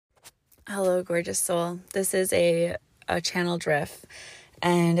Hello, gorgeous soul. This is a channel drift,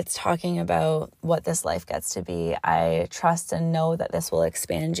 and it's talking about what this life gets to be. I trust and know that this will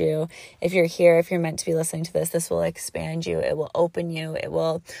expand you. If you're here, if you're meant to be listening to this, this will expand you. It will open you. It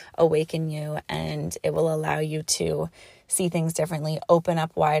will awaken you, and it will allow you to see things differently, open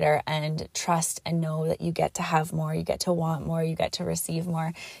up wider, and trust and know that you get to have more, you get to want more, you get to receive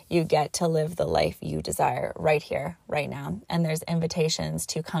more, you get to live the life you desire right here, right now. And there's invitations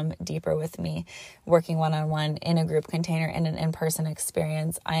to come deeper with me, working one-on-one in a group container, in an in-person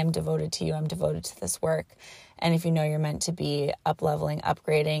experience. I am devoted to you. I'm devoted to this work. And if you know you're meant to be up-leveling,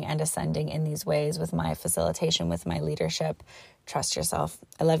 upgrading, and ascending in these ways with my facilitation, with my leadership, trust yourself.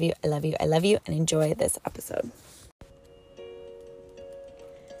 I love you. I love you. I love you. And enjoy this episode.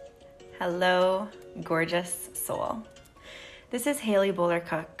 Hello, gorgeous soul. This is Haley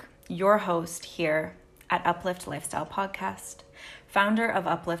Bowler-Cook, your host here at Uplift Lifestyle Podcast, founder of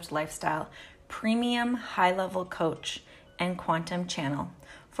Uplift Lifestyle, premium high-level coach and quantum channel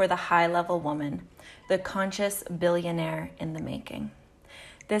for the high-level woman, the conscious billionaire in the making.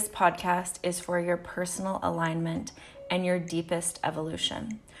 This podcast is for your personal alignment and your deepest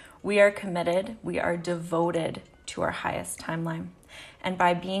evolution. We are committed, we are devoted to our highest timeline. And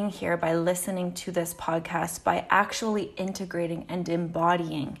by being here, by listening to this podcast, by actually integrating and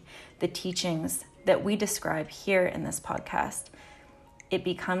embodying the teachings that we describe here in this podcast, it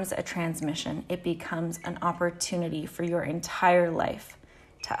becomes a transmission. It becomes an opportunity for your entire life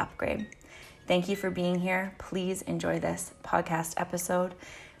to upgrade. Thank you for being here. Please enjoy this podcast episode.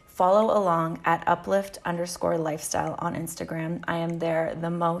 Follow along at uplift_lifestyle on Instagram. I am there the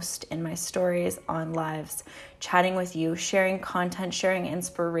most in my stories, on lives, chatting with you, sharing content, sharing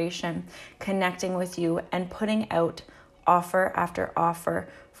inspiration, connecting with you, and putting out offer after offer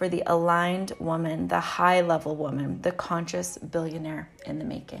for the aligned woman, the high-level woman, the conscious billionaire in the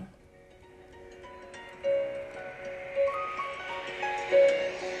making.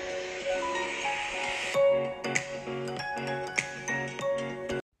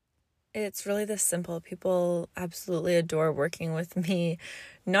 It's really this simple. People absolutely adore working with me,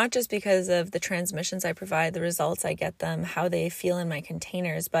 not just because of the transmissions I provide, the results I get them, how they feel in my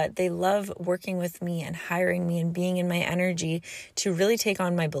containers, but they love working with me and hiring me and being in my energy to really take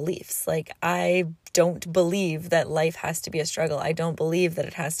on my beliefs. Like, I don't believe that life has to be a struggle. I don't believe that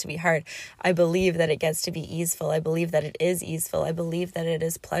it has to be hard. I believe that it gets to be easeful. I believe that it is easeful. I believe that it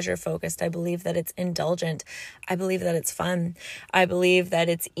is pleasure focused. I believe that it's indulgent. I believe that it's fun. I believe that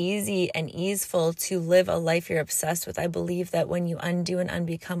it's easy and easeful to live a life you're obsessed with. I believe that when you undo and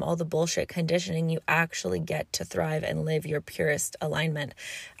unbecome all the bullshit conditioning, you actually get to thrive and live your purest alignment.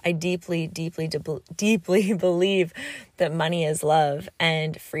 I deeply believe that money is love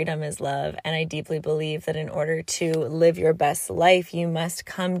and freedom is love. And I deeply believe that in order to live your best life, you must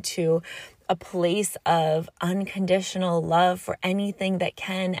come to a place of unconditional love for anything that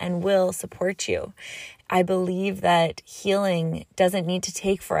can and will support you. I believe that healing doesn't need to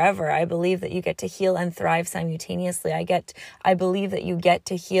take forever. I believe that you get to heal and thrive simultaneously. I believe that you get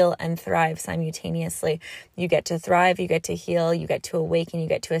to heal and thrive simultaneously. You get to thrive, you get to heal, you get to awaken, you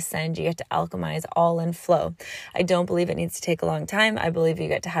get to ascend, you get to alchemize all in flow. I don't believe it needs to take a long time. I believe you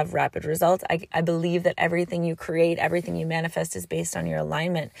get to have rapid results. I believe that everything you create, everything you manifest is based on your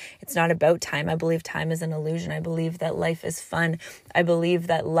alignment. It's not about time. I believe time is an illusion. I believe that life is fun. I believe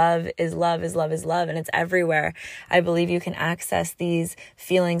that love is love is love is love, and it's everywhere. I believe you can access these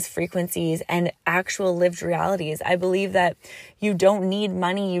feelings, frequencies, and actual lived realities. I believe that you don't need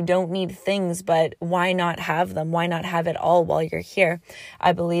money, you don't need things, but why not have them? Why not have it all while you're here?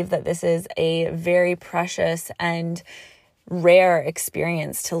 I believe that this is a very precious and rare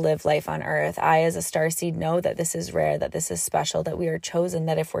experience to live life on earth. I, as a starseed, know that this is rare, that this is special, that we are chosen,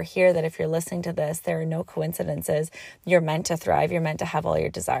 that if we're here, that if you're listening to this, there are no coincidences. You're meant to thrive. You're meant to have all your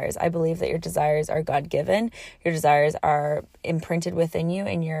desires. I believe that your desires are God-given. Your desires are imprinted within you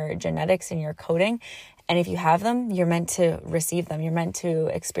in your genetics and your coding. And if you have them, you're meant to receive them. You're meant to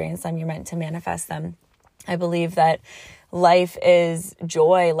experience them. You're meant to manifest them. I believe that life is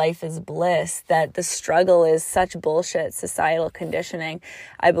joy, life is bliss, that the struggle is such bullshit societal conditioning.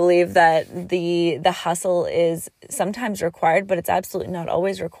 I believe that the hustle is sometimes required, but it's absolutely not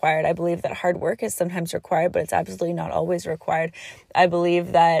always required. I believe that hard work is sometimes required, but it's absolutely not always required. I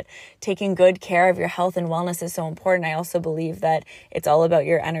believe that taking good care of your health and wellness is so important. I also believe that it's all about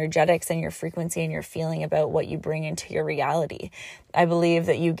your energetics and your frequency and your feeling about what you bring into your reality. I believe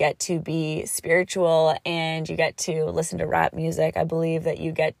that you get to be spiritual and you get to listen to rap music. I believe that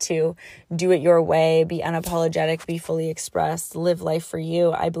you get to do it your way, be unapologetic, be fully expressed, live life for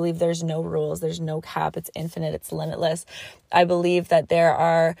you. I believe there's no rules, there's no cap, it's infinite, it's limitless. I believe that there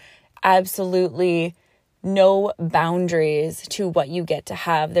are absolutely no boundaries to what you get to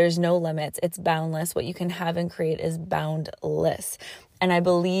have. There's no limits. It's boundless. What you can have and create is boundless. And I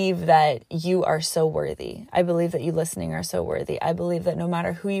believe that you are so worthy. I believe that you listening are so worthy. I believe that no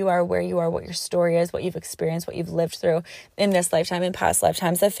matter who you are, where you are, what your story is, what you've experienced, what you've lived through in this lifetime, in past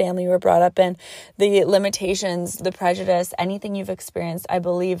lifetimes, the family you were brought up in, the limitations, the prejudice, anything you've experienced, I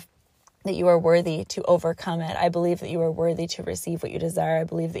believe that you are worthy to overcome it. I believe that you are worthy to receive what you desire. I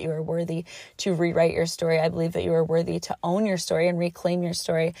believe that you are worthy to rewrite your story. I believe that you are worthy to own your story and reclaim your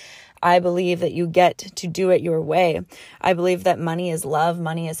story. I believe that you get to do it your way. I believe that money is love,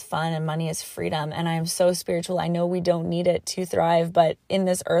 money is fun, and money is freedom. And I am so spiritual. I know we don't need it to thrive, but in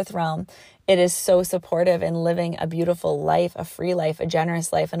this earth realm, it is so supportive in living a beautiful life, a free life, a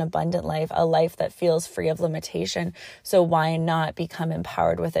generous life, an abundant life, a life that feels free of limitation. So why not become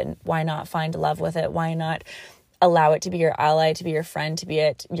empowered with it? Why not find love with it? Why not allow it to be your ally, to be your friend, to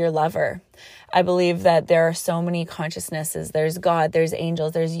be your lover? I believe that there are so many consciousnesses. There's God, there's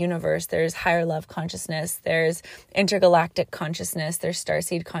angels, there's universe, there's higher love consciousness, there's intergalactic consciousness, there's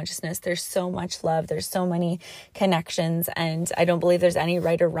starseed consciousness. There's so much love. There's so many connections. And I don't believe there's any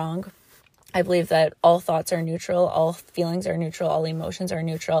right or wrong. I believe that all thoughts are neutral, all feelings are neutral, all emotions are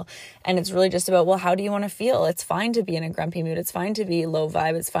neutral. And it's really just about, well, how do you want to feel? It's fine to be in a grumpy mood. It's fine to be low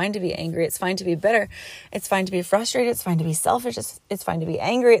vibe. It's fine to be angry. It's fine to be bitter. It's fine to be frustrated. It's fine to be selfish. It's fine to be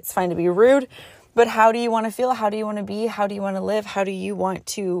angry. It's fine to be rude. But how do you want to feel? How do you want to be? How do you want to live? How do you want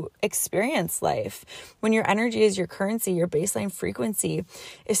to experience life? When your energy is your currency, your baseline frequency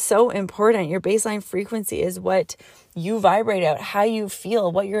is so important. Your baseline frequency is what you vibrate out, how you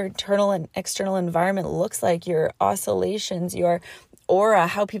feel, what your internal and external environment looks like, your oscillations, your aura,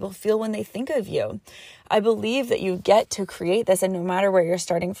 how people feel when they think of you. I believe that you get to create this, and no matter where you're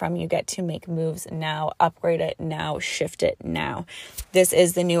starting from, you get to make moves now, upgrade it now, shift it now. This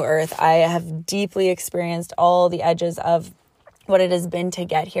is the new earth. I have deeply experienced all the edges of what it has been to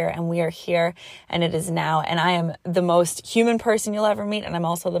get here, and we are here, and it is now. And I am the most human person you'll ever meet, and I'm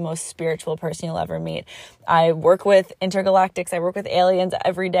also the most spiritual person you'll ever meet. I work with intergalactics. I work with aliens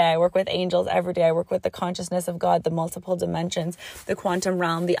every day. I work with angels every day. I work with the consciousness of God, the multiple dimensions, the quantum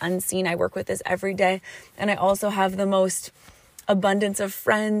realm, the unseen. I work with this every day. And I also have the most abundance of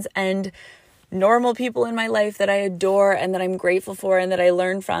friends and normal people in my life that I adore and that I'm grateful for and that I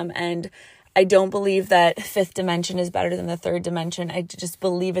learn from. And I don't believe that fifth dimension is better than the third dimension. I just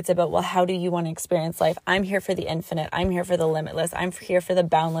believe it's about, well, how do you want to experience life? I'm here for the infinite. I'm here for the limitless. I'm here for the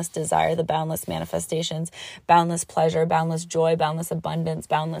boundless desire, the boundless manifestations, boundless pleasure, boundless joy, boundless abundance,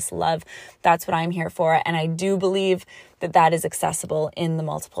 boundless love. That's what I'm here for. And I do believe that that is accessible in the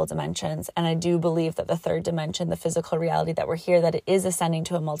multiple dimensions. And I do believe that the third dimension, the physical reality that we're here, that it is ascending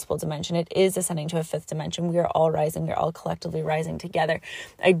to a multiple dimension. It is ascending to a fifth dimension. We are all rising. We're all collectively rising together.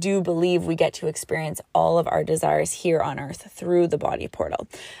 I do believe we get to experience all of our desires here on earth through the body portal.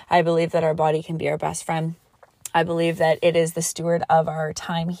 I believe that our body can be our best friend. I believe that it is the steward of our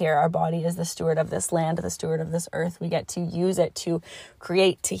time here. Our body is the steward of this land, the steward of this earth. We get to use it to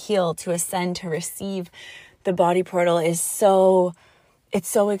create, to heal, to ascend, to receive. The body portal is it's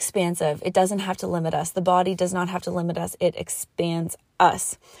so expansive. It doesn't have to limit us. The body does not have to limit us. It expands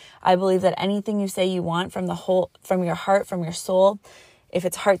us. I believe that anything you say you want from your heart, from your soul, if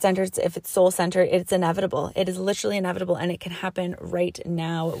it's heart-centered, if it's soul-centered, it's inevitable. It is literally inevitable, and it can happen right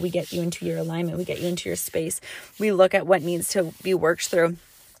now. We get you into your alignment. We get you into your space. We look at what needs to be worked through.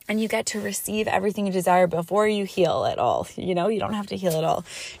 And you get to receive everything you desire before you heal it all. You don't have to heal it all.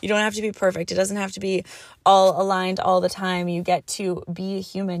 You don't have to be perfect. It doesn't have to be all aligned all the time. You get to be a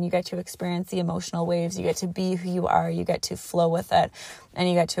human. You get to experience the emotional waves. You get to be who you are. You get to flow with it. And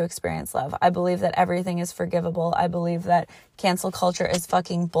you get to experience love. I believe that everything is forgivable. I believe that cancel culture is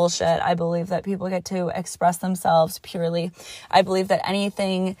fucking bullshit. I believe that people get to express themselves purely. I believe that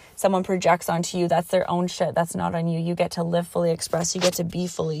anything someone projects onto you, that's their own shit. That's not on you. You get to live fully expressed. You get to be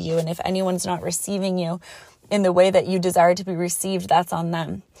fully you. And if anyone's not receiving you in the way that you desire to be received, that's on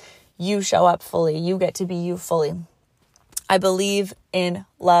them. You show up fully. You get to be you fully. I believe in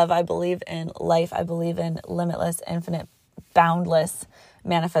love. I believe in life. I believe in limitless, infinite, boundless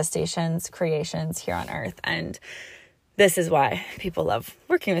manifestations, creations here on earth. And this is why people love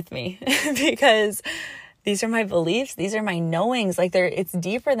working with me, because these are my beliefs. These are my knowings. It's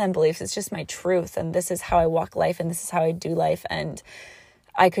deeper than beliefs. It's just my truth. And this is how I walk life. And this is how I do life. And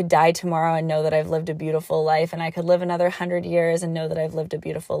I could die tomorrow and know that I've lived a beautiful life, and I could live another 100 years and know that I've lived a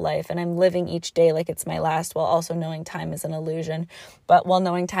beautiful life. And I'm living each day like it's my last, while also knowing time is an illusion. But while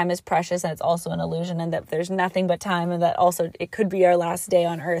knowing time is precious, and it's also an illusion, and that there's nothing but time, and that also it could be our last day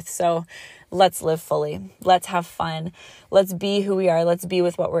on earth. So let's live fully. Let's have fun. Let's be who we are. Let's be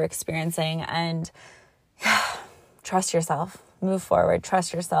with what we're experiencing, and trust yourself. Move forward.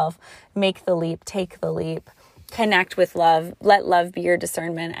 Trust yourself. Make the leap. Take the leap. Connect with love. Let love be your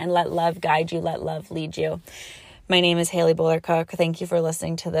discernment, and let love guide you. Let love lead you. My name is Haley Bowler-Cook. Thank you for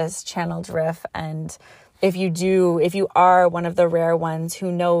listening to this channeled riff. And if you are one of the rare ones who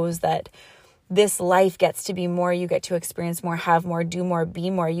knows that this life gets to be more, you get to experience more, have more, do more, be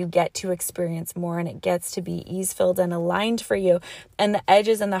more, you get to experience more, and it gets to be ease-filled and aligned for you. And the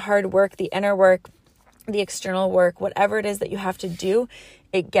edges and the hard work, the inner work, the external work, whatever it is that you have to do,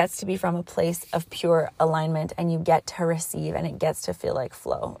 it gets to be from a place of pure alignment, and you get to receive, and it gets to feel like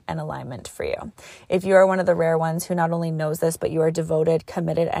flow and alignment for you. If you are one of the rare ones who not only knows this, but you are devoted,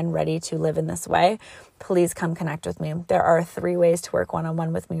 committed, and ready to live in this way, please come connect with me. There are 3 ways to work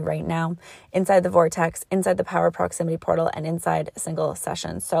one-on-one with me right now: inside the Vortex, inside the Power Proximity Portal, and inside single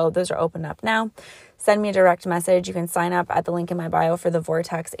sessions. So those are open up now. Send me a direct message. You can sign up at the link in my bio for the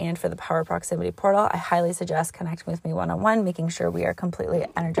Vortex and for the Power Proximity Portal. I highly suggest connecting with me one-on-one, making sure we are completely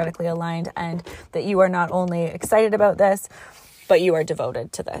energetically aligned, and that you are not only excited about this, but you are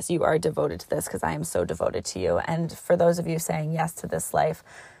devoted to this. You are devoted to this, because I am so devoted to you. And for those of you saying yes to this life,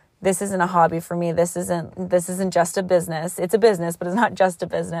 this isn't a hobby for me. This isn't just a business. It's a business, but it's not just a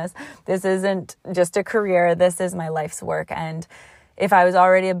business. This isn't just a career. This is my life's work. And if I was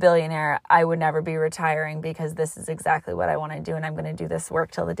already a billionaire, I would never be retiring, because this is exactly what I want to do. And I'm going to do this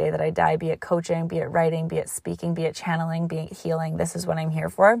work till the day that I die, be it coaching, be it writing, be it speaking, be it channeling, be it healing. This is what I'm here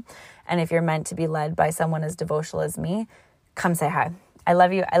for. And if you're meant to be led by someone as devotional as me, come say hi. I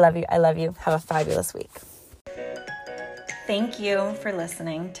love you. I love you. I love you. Have a fabulous week. Thank you for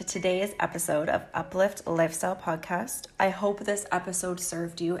listening to today's episode of Uplift Lifestyle Podcast. I hope this episode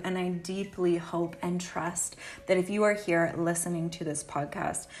served you, and I deeply hope and trust that if you are here listening to this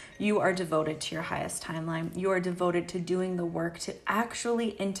podcast, you are devoted to your highest timeline. You are devoted to doing the work, to actually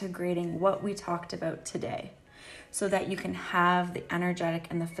integrating what we talked about today, so that you can have the energetic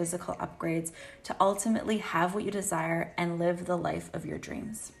and the physical upgrades to ultimately have what you desire and live the life of your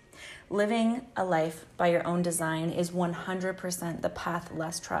dreams. Living a life by your own design is 100% the path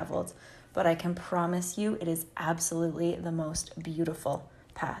less traveled, but I can promise you it is absolutely the most beautiful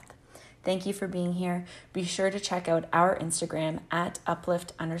path. Thank you for being here. Be sure to check out our Instagram at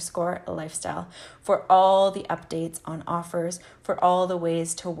uplift_lifestyle for all the updates on offers, for all the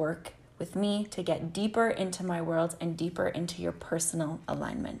ways to work with me to get deeper into my world and deeper into your personal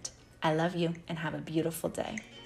alignment. I love you, and have a beautiful day.